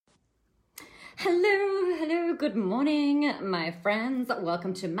Hello, good morning, my friends.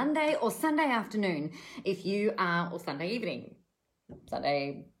 Welcome to Monday or Sunday afternoon. If you are, or Sunday evening,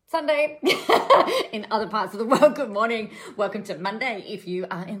 Sunday, in other parts of the world, good morning. Welcome to Monday if you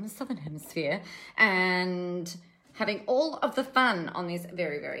are in the Southern Hemisphere and having all of the fun on this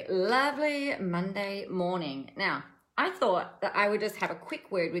very, very lovely Monday morning. Now, I thought that I would just have a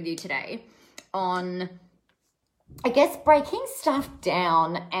quick word with you today on, I guess, breaking stuff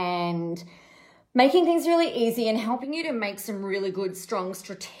down and making things really easy and helping you to make some really good, strong,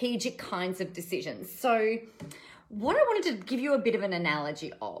 strategic kinds of decisions. So what I wanted to give you a bit of an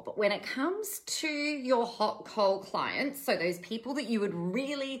analogy of, when it comes to your hot, cold clients, so those people that you would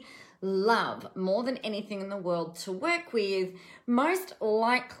really love more than anything in the world to work with, most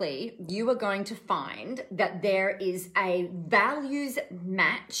likely you are going to find that there is a values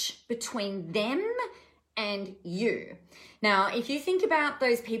match between them and you. Now, if you think about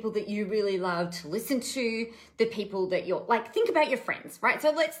those people that you really love to listen to, the people that you're like, think about your friends, right?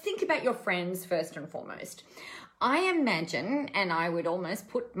 So let's think about your friends first and foremost. I imagine, and I would almost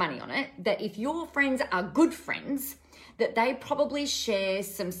put money on it, that if your friends are good friends, that they probably share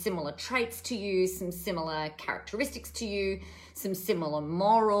some similar traits to you, some similar characteristics to you, some similar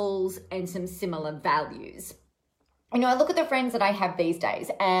morals, and some similar values. You know, I look at the friends that I have these days,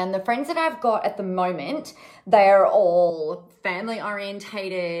 and the friends that I've got at the moment, they're all family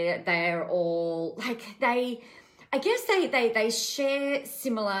orientated. They're all like, they share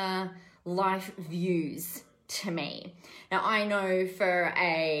similar life views to me. Now, I know for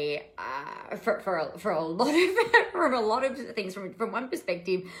a lot of things from one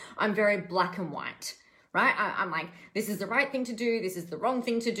perspective, I'm very black and white. Right? I'm like, this is the right thing to do. This is the wrong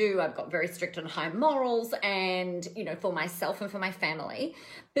thing to do. I've got very strict and high morals and, you know, for myself and for my family,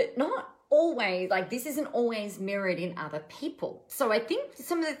 but not always, like this isn't always mirrored in other people. So I think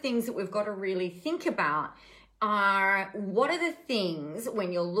some of the things that we've got to really think about are, what are the things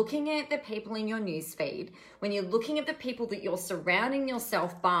when you're looking at the people in your newsfeed, when you're looking at the people that you're surrounding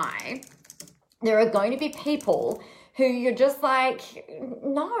yourself by, there are going to be people who you're just like,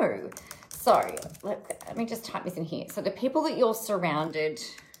 no. So let me just type this in here. So the people that you're surrounded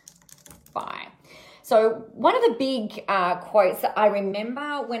by. So one of the big quotes that I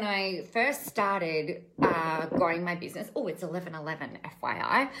remember when I first started growing my business, it's 11:11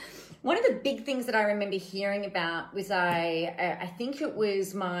 FYI. One of the big things that I remember hearing about was I think it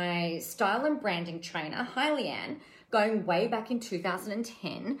was my style and branding trainer, hi Leanne, going way back in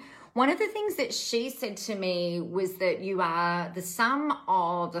 2010. One of the things that she said to me was that you are the sum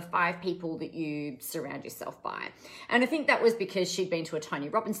of the 5 people that you surround yourself by. And I think that was because she'd been to a Tony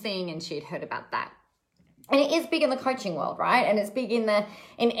Robbins thing and she'd heard about that. And it is big in the coaching world, right? And it's big in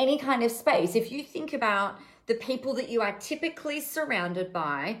any kind of space. If you think about the people that you are typically surrounded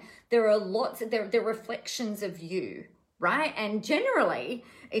by, there are they're reflections of you, right? And generally,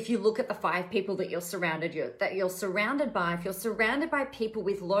 if you look at the 5 people that you're surrounded by, if you're surrounded by people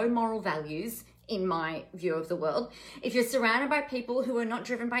with low moral values, in my view of the world, if you're surrounded by people who are not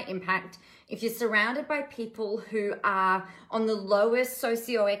driven by impact, if you're surrounded by people who are on the lowest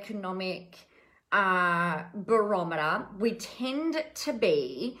socioeconomic barometer, we tend to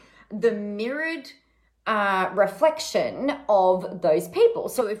be the mirrored reflection of those people.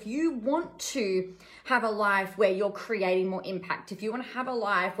 So if you want to have a life where you're creating more impact, if you want to have a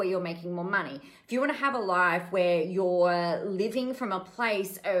life where you're making more money, if you want to have a life where you're living from a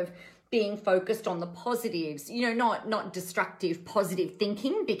place of being focused on the positives, you know, not destructive, positive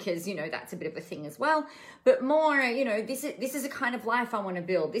thinking, because, you know, that's a bit of a thing as well, but more, you know, this is a kind of life I want to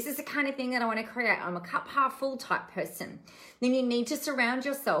build. This is the kind of thing that I want to create. I'm a cup half full type person. Then you need to surround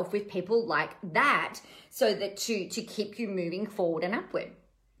yourself with people like that so that to keep you moving forward and upward.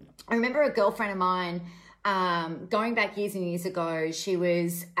 I remember a girlfriend of mine, going back years and years ago, she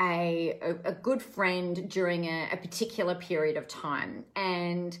was a good friend during a particular period of time.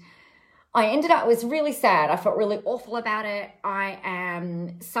 And I was really sad. I felt really awful about it. I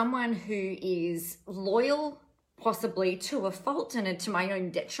am someone who is loyal, possibly to a fault and to my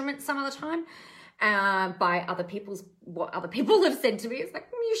own detriment some of the time, by what other people have said to me. It's like,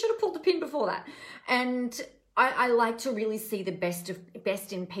 you should have pulled the pin before that. And I like to really see the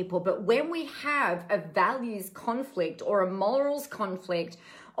best in people. But when we have a values conflict or a morals conflict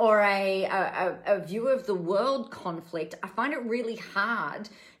or a view of the world conflict, I find it really hard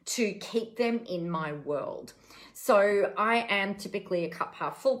to keep them in my world. So I am typically a cup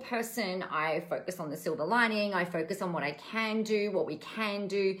half full person. I focus on the silver lining. I focus on what I can do, what we can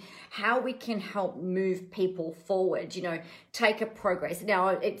do, how we can help move people forward, you know, take a progress. Now,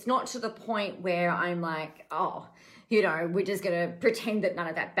 it's not to the point where I'm like, we're just going to pretend that none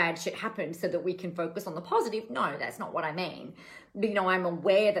of that bad shit happened so that we can focus on the positive. No, that's not what I mean. I'm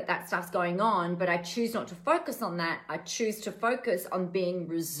aware that that stuff's going on, but I choose not to focus on that. I choose to focus on being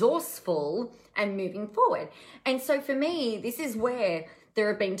resourceful and moving forward. And so for me, this is where there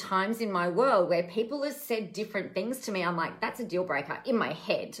have been times in my world where people have said different things to me. I'm like, that's a deal breaker. In my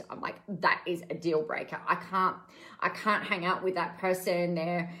head, I'm like, that is a deal breaker. I can't hang out with that person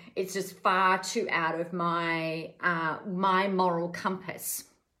there. It's just far too out of my moral compass.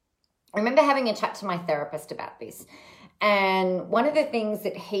 I remember having a chat to my therapist about this. And one of the things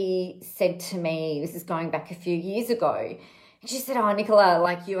that he said to me, this is going back a few years ago, she said, oh, Nicola,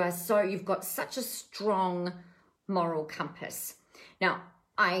 like you've got such a strong moral compass. Now,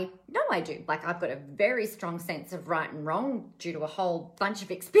 I know I do. Like, I've got a very strong sense of right and wrong due to a whole bunch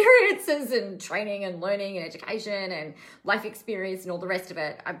of experiences and training and learning and education and life experience and all the rest of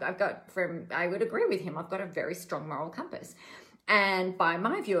it. I would agree with him, I've got a very strong moral compass, and by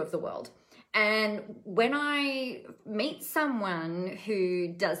my view of the world. And when I meet someone who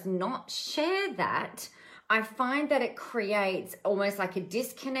does not share that, I find that it creates almost like a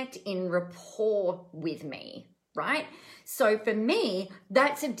disconnect in rapport with me, right? So for me,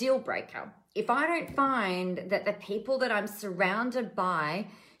 that's a deal breaker. If I don't find that the people that I'm surrounded by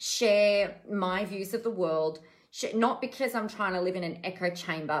share my views of the world, not because I'm trying to live in an echo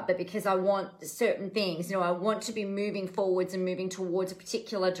chamber, but because I want certain things, I want to be moving forwards and moving towards a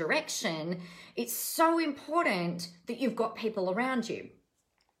particular direction, it's so important that you've got people around you.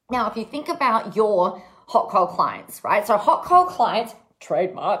 Now, if you think about your hot cold clients, right? So hot cold clients,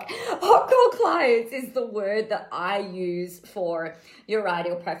 trademark, hot cold clients is the word that I use for your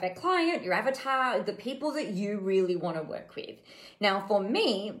ideal perfect client, your avatar, the people that you really want to work with. Now, for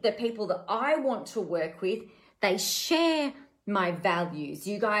me, the people that I want to work with, they share my values.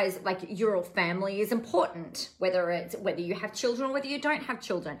 You guys, like, your family is important, whether you have children or whether you don't have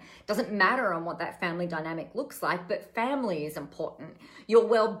children. Doesn't matter on what that family dynamic looks like, but family is important. Your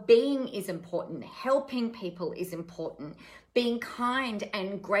well-being is important. Helping people is important. Being kind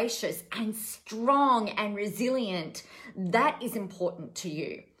and gracious and strong and resilient, that is important to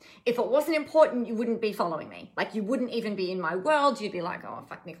you. If it wasn't important, you wouldn't be following me. Like, you wouldn't even be in my world. You'd be like, oh,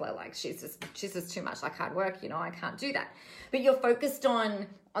 fuck Nicola, like she's just too much like hard work, I can't do that. But you're focused on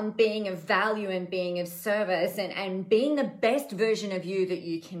being of value and being of service and being the best version of you that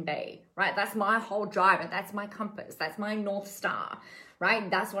you can be, right? That's my whole driver. That's my compass. That's my North Star, right?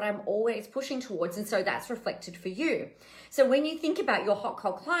 That's what I'm always pushing towards. And so that's reflected for you. So when you think about your hot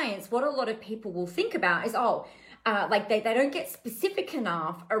cold clients, what a lot of people will think about is, like they don't get specific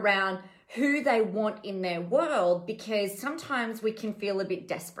enough around who they want in their world, because sometimes we can feel a bit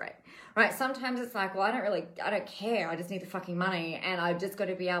desperate, right? Sometimes it's like, well, I don't care. I just need the fucking money and I've just got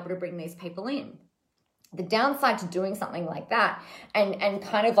to be able to bring these people in. The downside to doing something like that and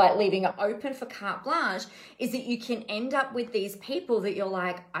kind of like leaving it open for carte blanche is that you can end up with these people that you're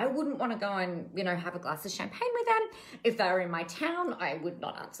like, I wouldn't want to go and, have a glass of champagne with them. If they were in my town, I would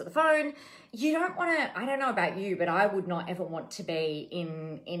not answer the phone. You don't want to, I don't know about you, but I would not ever want to be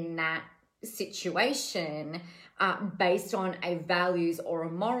in that situation based on a values or a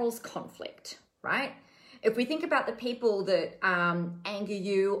morals conflict, right? If we think about the people that anger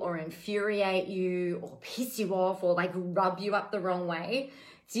you or infuriate you or piss you off or like rub you up the wrong way,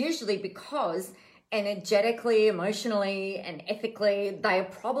 it's usually because energetically, emotionally, and ethically, they are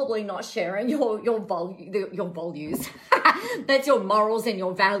probably not sharing your values. That's your morals and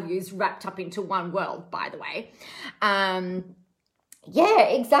your values wrapped up into one world, by the way. Yeah,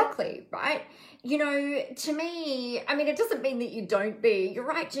 exactly, right? To me, it doesn't mean that you don't be, you're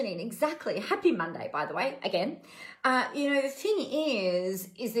right, Janine, exactly. Happy Monday, by the way, again. The thing is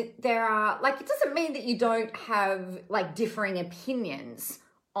that there are, like, it doesn't mean that you don't have, like, differing opinions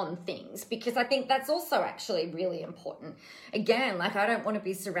on things, because I think that's also actually really important. Again, like, I don't want to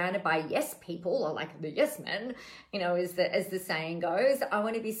be surrounded by yes people, or like the yes men, as the saying goes. I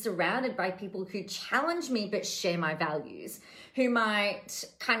want to be surrounded by people who challenge me but share my values, who might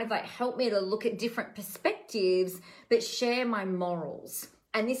kind of like help me to look at different perspectives but share my morals.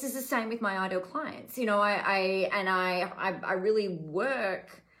 And this is the same with my ideal clients. I really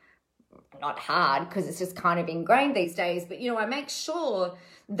work, not hard because it's just kind of ingrained these days, but I make sure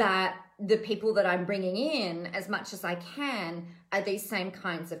that the people that I'm bringing in as much as I can are these same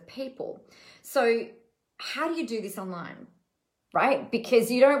kinds of people. So how do you do this online, right? Because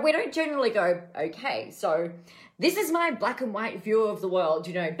we don't generally go, okay, so this is my black and white view of the world,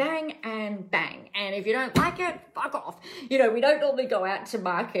 bang and bang. And if you don't like it, fuck off. We don't normally go out to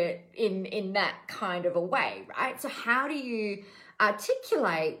market in that kind of a way, right? So how do you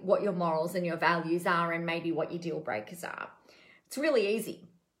articulate what your morals and your values are and maybe what your deal breakers are. It's really easy,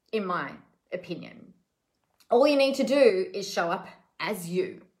 in my opinion. All you need to do is show up as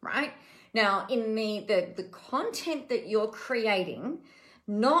you, right? Now, in the content that you're creating,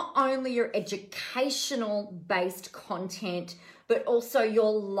 not only your educational-based content, but also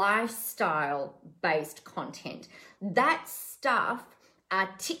your lifestyle-based content. That stuff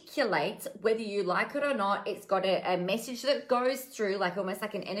articulates, whether you like it or not. It's got a message that goes through, like almost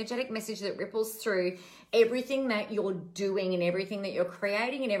like an energetic message that ripples through everything that you're doing and everything that you're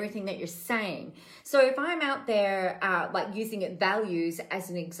creating and everything that you're saying. So if I'm out there like using it values as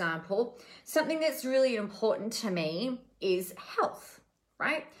an example, something that's really important to me is health,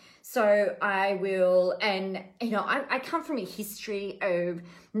 right? So I will, and I come from a history of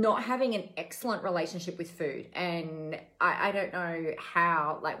not having an excellent relationship with food. And I don't know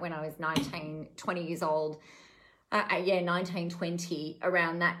how, like when I was 19, 20 years old, 19, 20,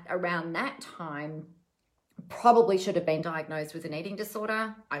 around that time, probably should have been diagnosed with an eating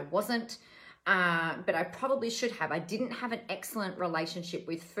disorder. I wasn't, but I probably should have. I didn't have an excellent relationship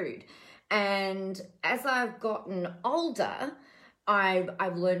with food. And as I've gotten older,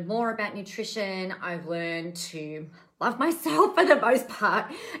 I've learned more about nutrition. I've learned to love myself for the most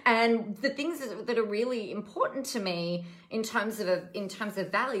part. And the things that are really important to me in terms of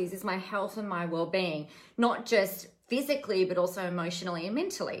values is my health and my well-being, not just physically, but also emotionally and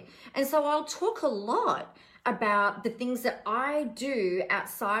mentally. And so I'll talk a lot about the things that I do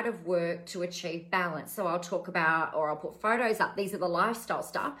outside of work to achieve balance. So I'll talk about, or I'll put photos up. These are the lifestyle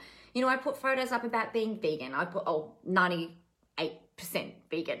stuff. I put photos up about being vegan. I put 98%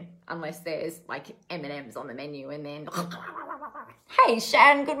 vegan, unless there's like M&Ms on the menu, and then hey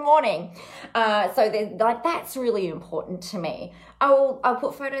Shan, good morning. So then, like, that's really important to me. I'll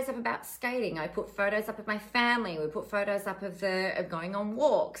put photos up about skating. I put photos up of my family. We put photos up of going on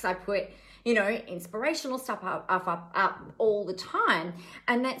walks. I put inspirational stuff up all the time.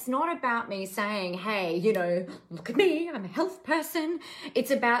 And that's not about me saying, hey, look at me, I'm a health person. It's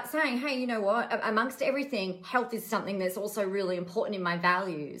about saying, hey, you know what, amongst everything, health is something that's also really important in my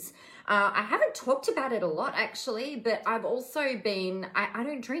values. I haven't talked about it a lot, actually, but I've also been, I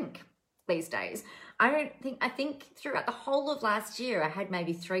don't drink these days. I think throughout the whole of last year, I had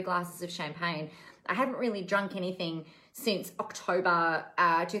maybe 3 glasses of champagne. I haven't really drunk anything since October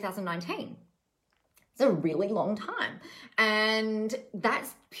 2019. It's a really long time. And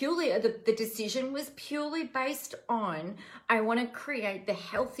that's purely, the decision was purely based on, I want to create the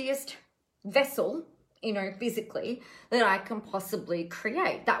healthiest vessel, physically, that I can possibly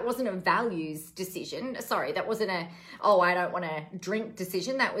create. That wasn't a values decision. Sorry, that wasn't I don't want to drink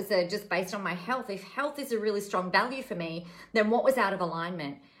decision. That was just based on my health. If health is a really strong value for me, then what was out of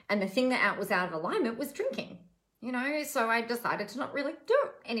alignment? And the thing that was out of alignment was drinking. So I decided to not really do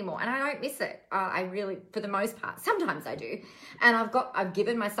it anymore, and I don't miss it. I really, for the most part, sometimes I do, and I've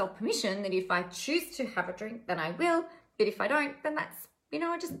given myself permission that if I choose to have a drink, then I will. But if I don't, then that's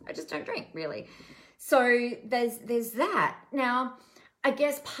I just don't drink, really. So there's that. Now, I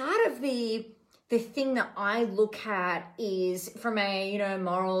guess part of the thing that I look at is from a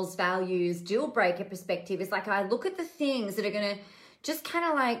morals, values, deal breaker perspective. Is like I look at the things that are going to just kind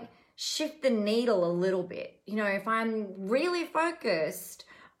of like shift the needle a little bit. If I'm really focused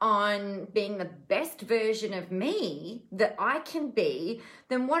on being the best version of me that I can be,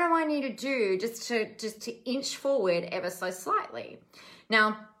 then what do I need to do just to inch forward ever so slightly?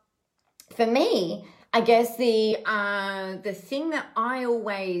 Now, for me, I guess the thing that I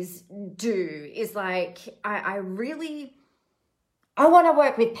always do is like I want to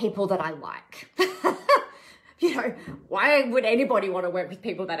work with people that I like. Why would anybody want to work with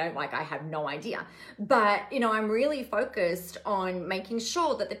people they don't like? I have no idea. But, I'm really focused on making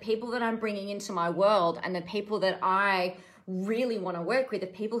sure that the people that I'm bringing into my world and the people that I really want to work with are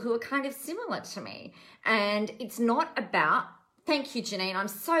people who are kind of similar to me. And it's not about, thank you, Janine, I'm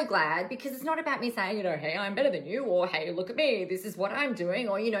so glad, because it's not about me saying, hey, I'm better than you, or hey, look at me, this is what I'm doing,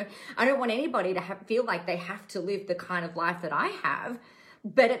 or, I don't want anybody to feel like they have to live the kind of life that I have.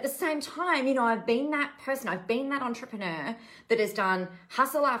 But at the same time, I've been that person, I've been that entrepreneur that has done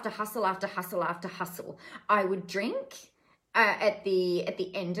hustle after hustle after hustle after hustle. I would drink at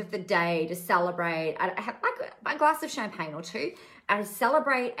the end of the day to celebrate. I have like a glass of champagne or two. I would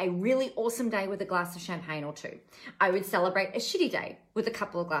celebrate a really awesome day with a glass of champagne or two. I would celebrate a shitty day with a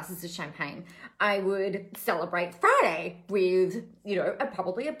couple of glasses of champagne. I would celebrate Friday with,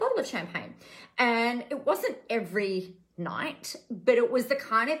 probably a bottle of champagne. And it wasn't every night, but it was the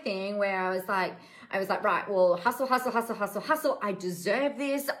kind of thing where I was like, right, well, hustle, hustle, hustle, hustle, hustle. I deserve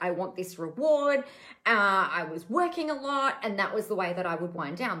this. I want this reward. I was working a lot, and that was the way that I would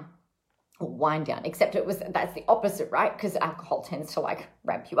wind down, except that's the opposite, right? Because alcohol tends to like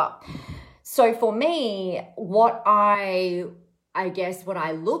ramp you up. So for me, what I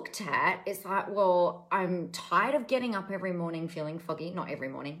looked at is like, well, I'm tired of getting up every morning feeling foggy, not every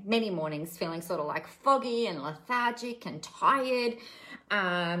morning, many mornings feeling sort of like foggy and lethargic and tired.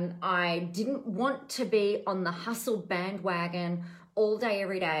 I didn't want to be on the hustle bandwagon all day,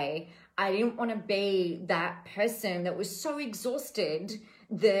 every day. I didn't want to be that person that was so exhausted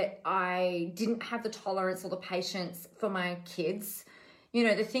that I didn't have the tolerance or the patience for my kids. You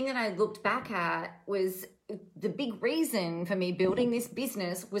know, the thing that I looked back at was the big reason for me building this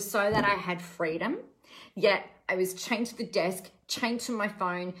business was so that I had freedom, yet I was chained to the desk, chained to my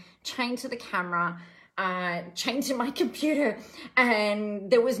phone, chained to the camera, chained to my computer,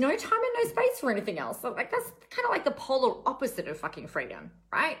 and there was no time and no space for anything else. So like, that's kind of like the polar opposite of fucking freedom,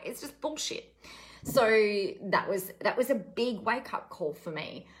 right? It's just bullshit. So that was a big wake up call for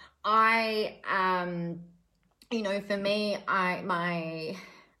me. You know, for me, my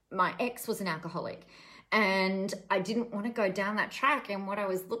ex was an alcoholic, and I didn't want to go down that track. And what I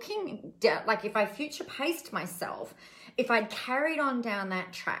was looking down, like if I future paced myself, if I'd carried on down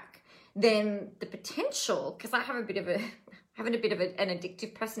that track, then the potential, because I have a bit of an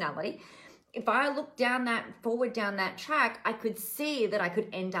addictive personality, if I looked forward down that track, I could see that I could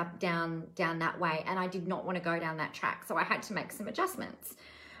end up down that way, and I did not want to go down that track. So I had to make some adjustments.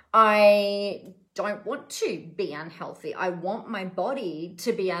 I don't want to be unhealthy. I want my body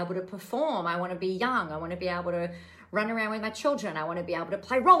to be able to perform. I want to be young. I want to be able to run around with my children. I want to be able to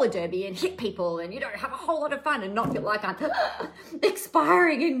play roller derby and hit people and, you know, have a whole lot of fun and not feel like I'm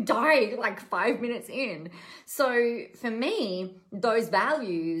expiring and dying like 5 minutes in. So for me, those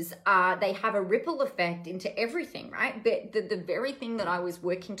values, they have a ripple effect into everything, right? But the very thing that I was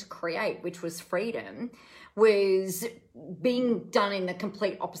working to create, which was freedom, was being done in the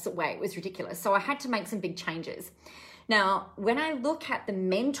complete opposite way. It was ridiculous. So I had to make some big changes. Now, when I look at the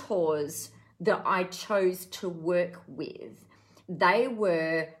mentors that I chose to work with, they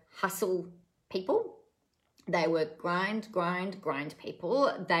were hustle people. They were grind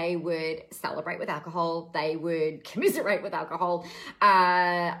people. They would celebrate with alcohol. They would commiserate with alcohol.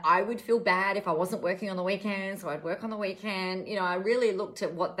 I would feel bad if I wasn't working on the weekend, so I'd work on the weekend. You know, I really looked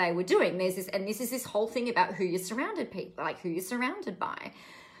at what they were doing. This is this whole thing about who you're surrounded by.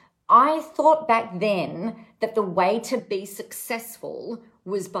 I thought back then that the way to be successful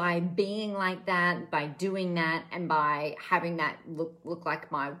was by being like that, by doing that, and by having that look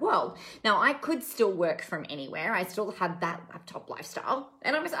like my world. Now, I could still work from anywhere. I still have that laptop lifestyle,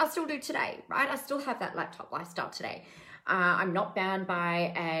 and I still do today, right? I still have that laptop lifestyle today. I'm not bound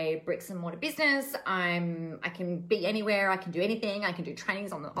by a bricks and mortar business. I can be anywhere. I can do anything. I can do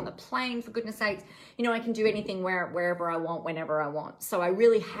trainings on the plane, for goodness sakes. You know, I can do anything wherever I want, whenever I want. So I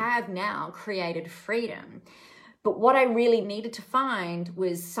really have now created freedom. But what I really needed to find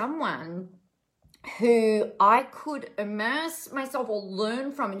was someone who I could immerse myself or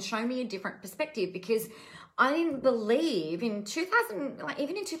learn from and show me a different perspective, because I didn't believe in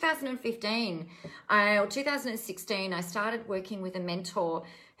 2015 or 2016, I started working with a mentor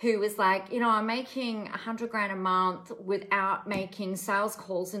who was like, you know, I'm making $100,000 a month without making sales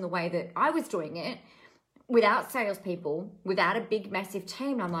calls in the way that I was doing it, without salespeople, without a big, massive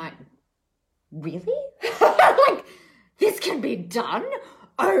team. I'm like, really? Like, this can be done?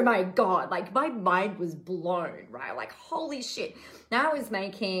 Oh my God, like my mind was blown, right? Like, holy shit. Now I was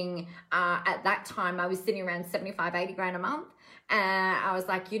making, at that time, I was sitting around 75, 80 grand a month. And I was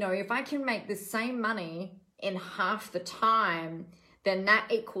like, you know, if I can make the same money in half the time, then that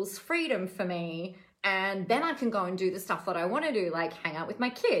equals freedom for me. And then I can go and do the stuff that I want to do, like hang out with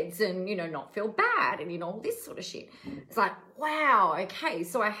my kids and, you know, not feel bad and, you know, all this sort of shit. It's like, wow, okay.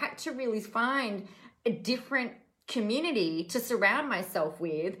 So I had to really find a different community to surround myself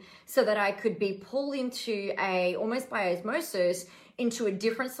with so that I could be pulled into almost by osmosis, into a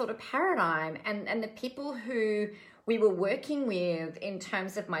different sort of paradigm. And the people who we were working with in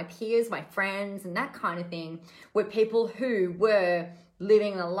terms of my peers, my friends, and that kind of thing, were people who were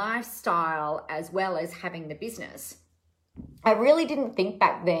living the lifestyle as well as having the business. I really didn't think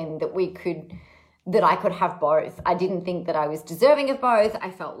back then that I could have both. I didn't think that I was deserving of both.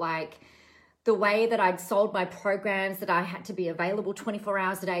 I felt like the way that I'd sold my programs, that I had to be available 24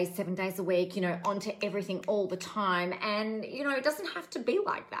 hours a day, 7 days a week, you know, onto everything all the time. And, you know, it doesn't have to be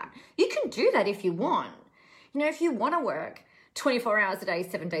like that. You can do that if you want. You know, if you want to work 24 hours a day,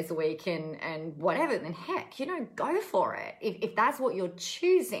 7 days a week, and whatever, then heck, go for it if that's what you're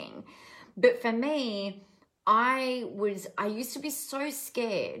choosing. But for me, I used to be so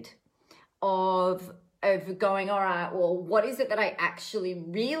scared of going, all right, well, what is it that I actually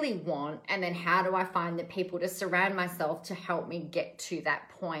really want? And then how do I find the people to surround myself to help me get to that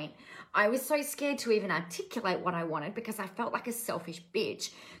point? I was so scared to even articulate what I wanted because I felt like a selfish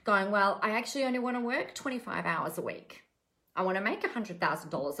bitch going, well, I actually only want to work 25 hours a week. I want to make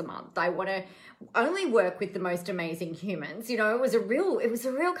 $100,000 a month. I want to only work with the most amazing humans. It was a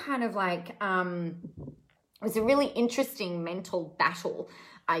real kind of like, it was a really interesting mental battle,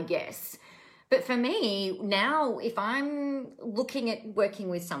 I guess. But for me now, if I'm looking at working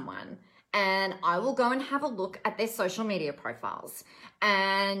with someone, and I will go and have a look at their social media profiles,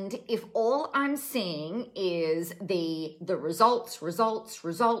 and if all I'm seeing is the results,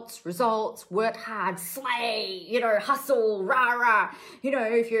 work hard, slay, hustle, rah.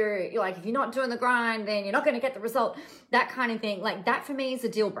 If you're not doing the grind, then you're not going to get the result. That kind of thing, like that for me is a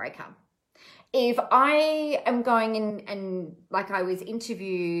deal breaker. If I am going in and like I was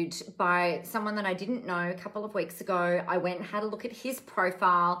interviewed by someone that I didn't know a couple of weeks ago, I went and had a look at his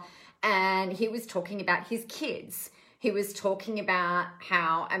profile and he was talking about his kids. He was talking about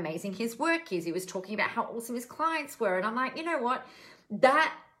how amazing his work is. He was talking about how awesome his clients were. And I'm like, you know what?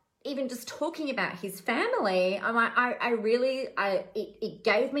 That even just talking about his family, I'm like, it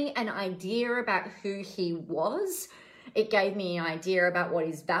gave me an idea about who he was. It gave me an idea about what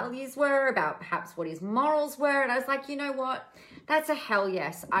his values were, about perhaps what his morals were. And I was like, you know what? That's a hell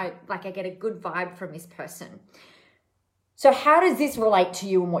yes. I get a good vibe from this person. So how does this relate to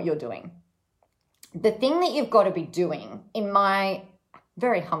you and what you're doing? The thing that you've got to be doing, in my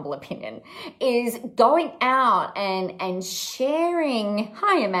very humble opinion, is going out and sharing.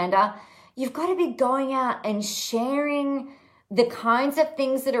 Hi, Amanda. You've got to be going out and sharing the kinds of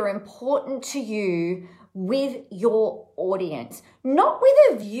things that are important to you with your audience, not with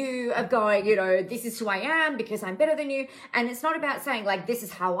a view of going, this is who I am because I'm better than you. And it's not about saying like, this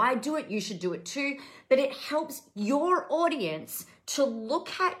is how I do it, you should do it too. But it helps your audience to look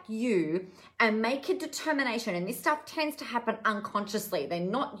at you and make a determination. And this stuff tends to happen unconsciously. They're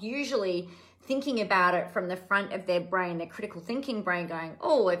not usually thinking about it from the front of their brain, their critical thinking brain going,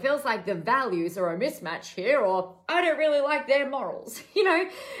 oh, it feels like the values are a mismatch here, or I don't really like their morals.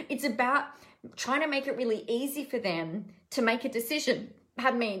 It's about trying to make it really easy for them to make a decision,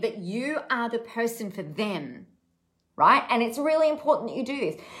 that you are the person for them, right? And it's really important that you do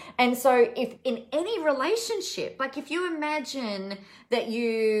this. And so if in any relationship, like if you imagine that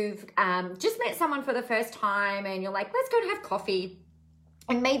you've just met someone for the first time and you're like, let's go and have coffee.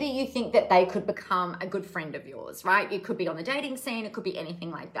 And maybe you think that they could become a good friend of yours, right? It could be on the dating scene. It could be anything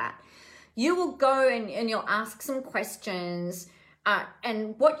like that. You will go and you'll ask some questions.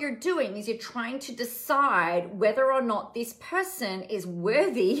 And what you're doing is you're trying to decide whether or not this person is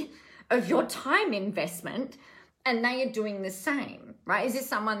worthy of your time investment, and they are doing the same, right? Is this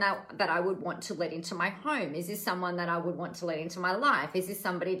someone that I would want to let into my home? Is this someone that I would want to let into my life? Is this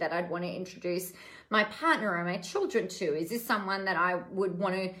somebody that I'd want to introduce my partner or my children to? Is this someone that I would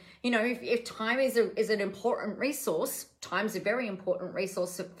want to, if time is an important resource, time's a very important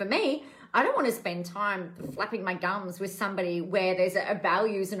resource for me. I don't want to spend time flapping my gums with somebody where there's a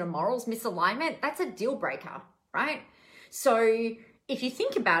values and a morals misalignment. That's a deal breaker, right? So if you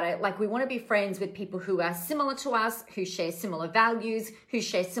think about it, like we want to be friends with people who are similar to us, who share similar values, who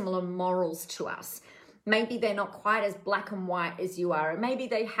share similar morals to us. Maybe they're not quite as black and white as you are, and maybe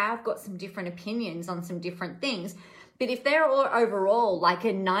they have got some different opinions on some different things. But if they're all overall like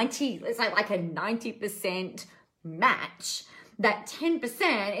a 90% match, that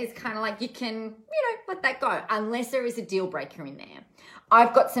 10% is kind of like you can, let that go unless there is a deal breaker in there.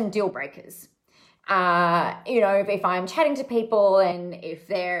 I've got some deal breakers. If I'm chatting to people and if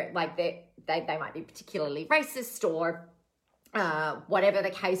they're like, they might be particularly racist or whatever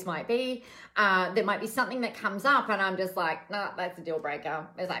the case might be, there might be something that comes up and I'm just like, no, that's a deal breaker.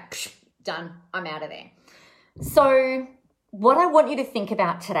 It's like, done. I'm out of there. So what I want you to think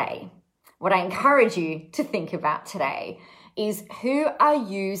about today, what I encourage you to think about today is, who are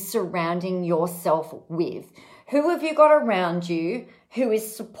you surrounding yourself with? Who have you got around you who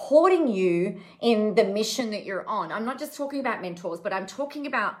is supporting you in the mission that you're on? I'm not just talking about mentors, but I'm talking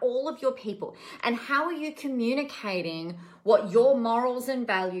about all of your people. And how are you communicating what your morals and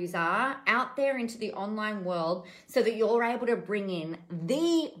values are out there into the online world so that you're able to bring in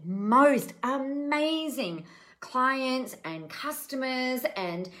the most amazing, clients and customers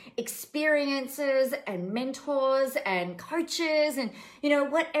and experiences and mentors and coaches and,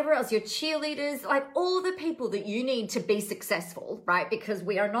 whatever else, your cheerleaders, like all of the people that you need to be successful, right? Because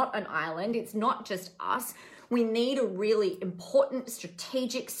we are not an island. It's not just us. We need a really important,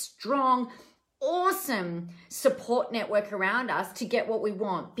 strategic, strong, awesome support network around us to get what we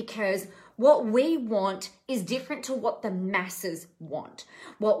want, because what we want is different to what the masses want.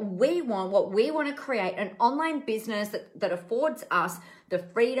 What we want to create an online business that affords us the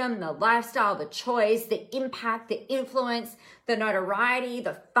freedom, the lifestyle, the choice, the impact, the influence, the notoriety,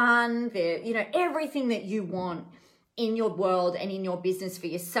 the fun, everything that you want in your world and in your business, for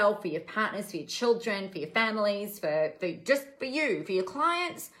yourself, for your partners, for your children, for your families, for you, for your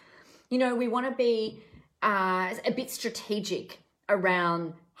clients. We want to be a bit strategic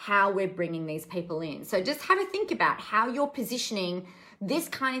around how we're bringing these people in. So just have a think about how you're positioning this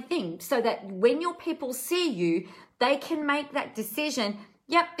kind of thing so that when your people see you, they can make that decision.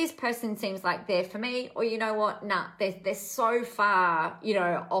 Yep, this person seems like they're for me, or you know what? Nah, they're so far,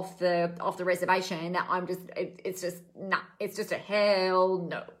 off the reservation that it's just a hell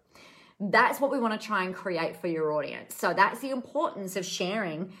no. That's what we want to try and create for your audience. So that's the importance of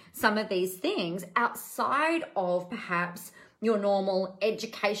sharing some of these things outside of perhaps your normal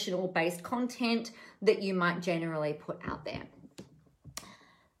educational based content that you might generally put out there.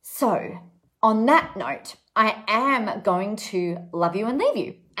 So on that note, I am going to love you and leave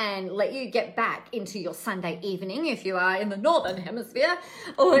you and let you get back into your Sunday evening if you are in the Northern Hemisphere,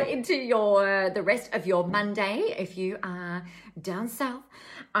 or into the rest of your Monday if you are down south.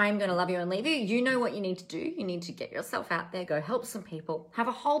 I'm going to love you and leave you. You know what you need to do. You need to get yourself out there, go help some people, have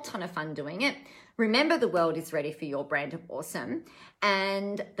a whole ton of fun doing it. Remember, the world is ready for your brand of awesome.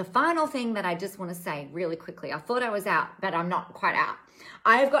 And the final thing that I just want to say really quickly, I thought I was out, but I'm not quite out.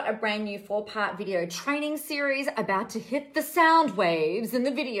 I've got a brand new 4-part video training series about to hit the sound waves and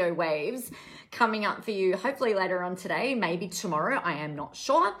the video waves coming up for you, hopefully later on today, maybe tomorrow, I am not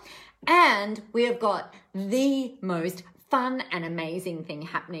sure. And we have got the most fun and amazing thing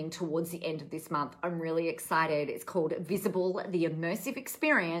happening towards the end of this month. I'm really excited. It's called Visible, the Immersive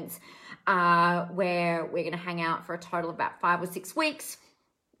Experience, where we're going to hang out for a total of about 5 or 6 weeks,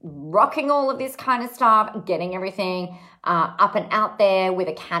 rocking all of this kind of stuff, getting everything up and out there with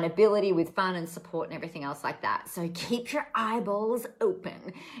accountability, with fun and support and everything else like that. So keep your eyeballs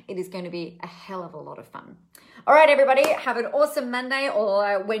open. It is going to be a hell of a lot of fun. All right, everybody, have an awesome Monday,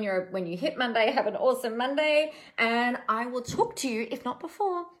 or when you hit Monday, have an awesome Monday, and I will talk to you, if not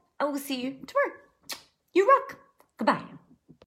before, I will see you tomorrow. You rock. Goodbye.